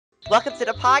Welcome to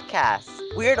the podcast.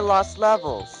 We're the Lost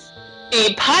Levels,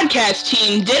 a podcast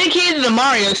team dedicated to the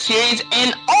Mario series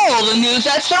and all the news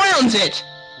that surrounds it.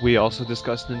 We also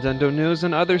discuss Nintendo news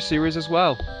and other series as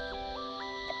well.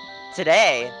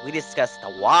 Today, we discuss the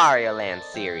WARIO Land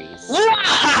series.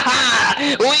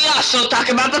 We also talk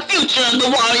about the future of the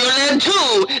WARIO Land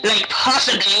too, like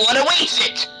possibly what awaits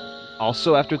it.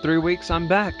 Also, after 3 weeks, I'm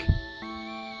back.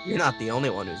 You're not the only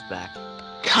one who's back.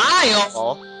 Kyle!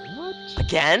 Oh, What?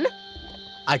 again?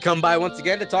 I come by once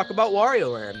again to talk about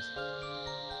WARIO Land.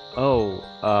 Oh,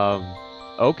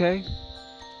 okay.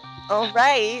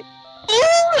 Alright.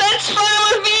 Ooh, that's fine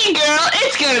with me, girl.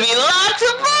 It's gonna be lots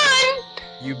of fun.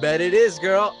 You bet it is,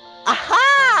 girl.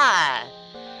 Aha!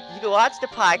 You can watch the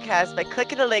podcast by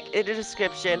clicking the link in the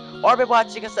description or by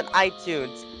watching us on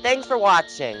iTunes. Thanks for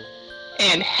watching.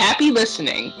 And happy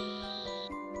listening.